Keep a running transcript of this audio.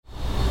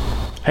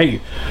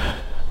Hey,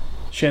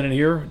 Shannon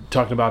here,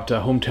 talking about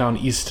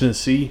hometown East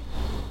Tennessee.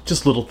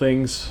 Just little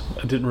things.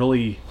 I didn't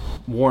really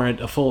warrant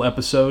a full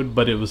episode,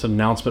 but it was an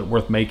announcement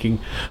worth making.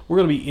 We're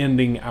going to be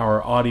ending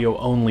our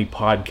audio-only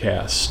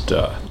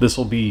podcast. This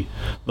will be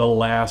the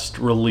last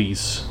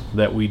release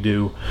that we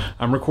do.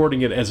 I'm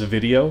recording it as a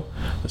video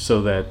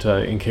so that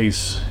in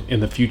case in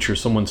the future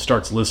someone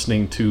starts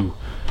listening to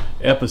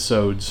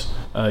episodes,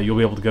 you'll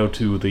be able to go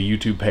to the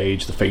YouTube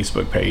page, the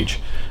Facebook page,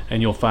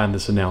 and you'll find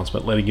this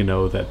announcement letting you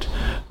know that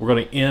we're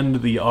going to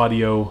end the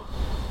audio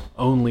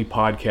only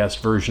podcast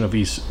version of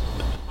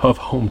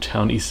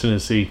hometown East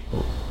Tennessee.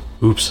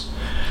 Oops.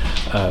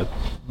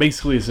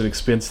 Basically, it's an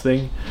expense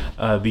thing.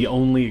 The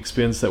only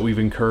expense that we've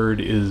incurred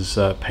is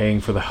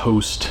paying for the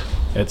host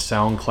at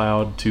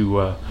SoundCloud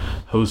to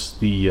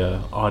host the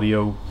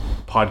audio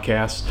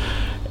podcast,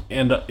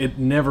 and it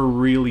never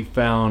really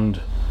found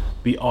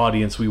the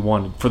audience we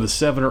wanted. For the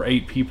 7 or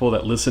 8 people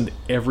that listened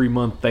every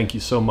month, thank you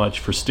so much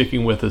for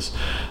sticking with us.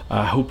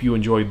 I hope you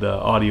enjoyed the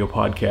audio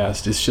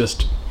podcast. It's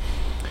just,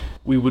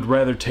 we would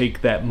rather take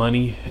that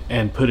money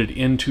and put it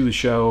into the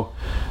show.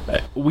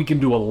 We can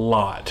do a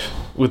lot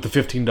with the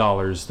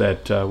 $15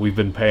 that we've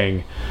been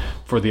paying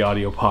for the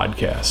audio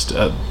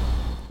podcast.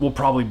 We'll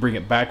probably bring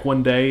it back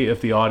one day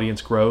if the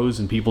audience grows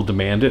and people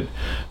demand it.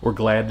 We're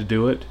glad to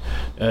do it.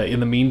 In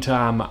the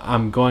meantime,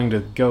 I'm going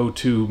to go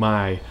to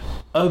my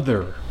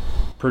other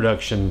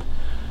production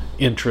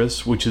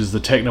interests, which is the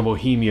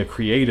Technobohemia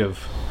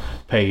Creative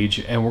page,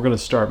 and we're going to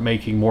start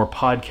making more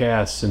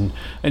podcasts and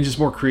just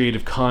more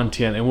creative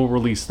content, and we'll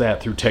release that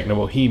through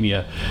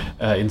Technobohemia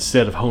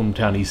instead of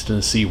Hometown East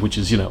Tennessee, which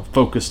is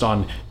focused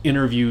on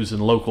interviews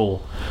and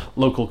local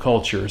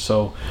culture.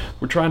 So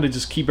we're trying to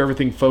just keep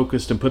everything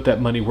focused and put that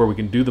money where we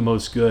can do the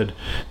most good,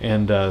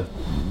 and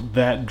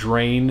that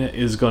drain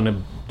is going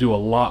to do a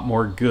lot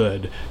more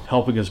good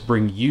helping us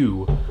bring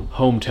you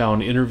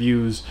hometown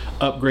interviews,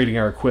 upgrading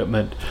our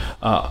equipment,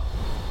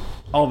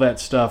 all that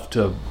stuff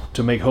to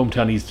make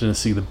Hometown East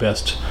Tennessee the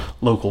best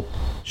local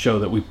show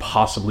that we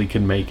possibly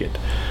can make it.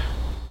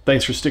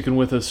 Thanks for sticking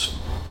with us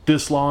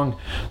this long.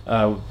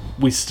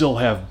 We still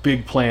have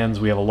big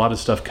plans. We have a lot of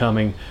stuff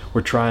coming.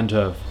 We're trying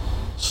to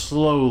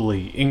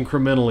slowly,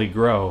 incrementally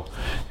grow,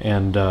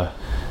 and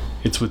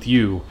it's with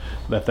you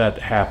that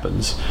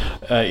happens.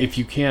 If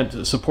you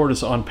can't support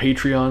us on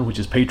Patreon, which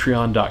is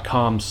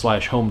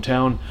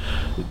patreon.com/hometown,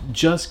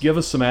 just give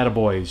us some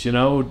attaboys.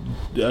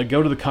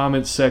 Go to the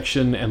comments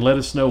section and let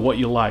us know what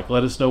you like.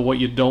 Let us know what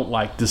you don't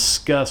like.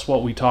 Discuss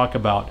what we talk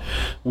about.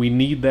 We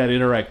need that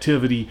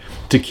interactivity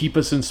to keep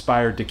us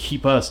inspired, to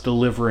keep us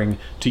delivering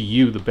to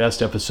you the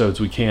best episodes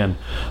we can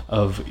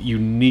of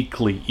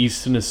uniquely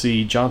East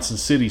Tennessee, Johnson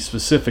City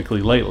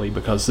specifically lately,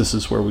 because this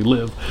is where we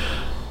live,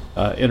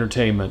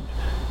 entertainment.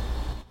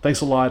 Thanks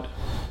a lot,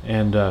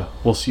 and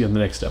we'll see you in the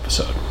next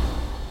episode.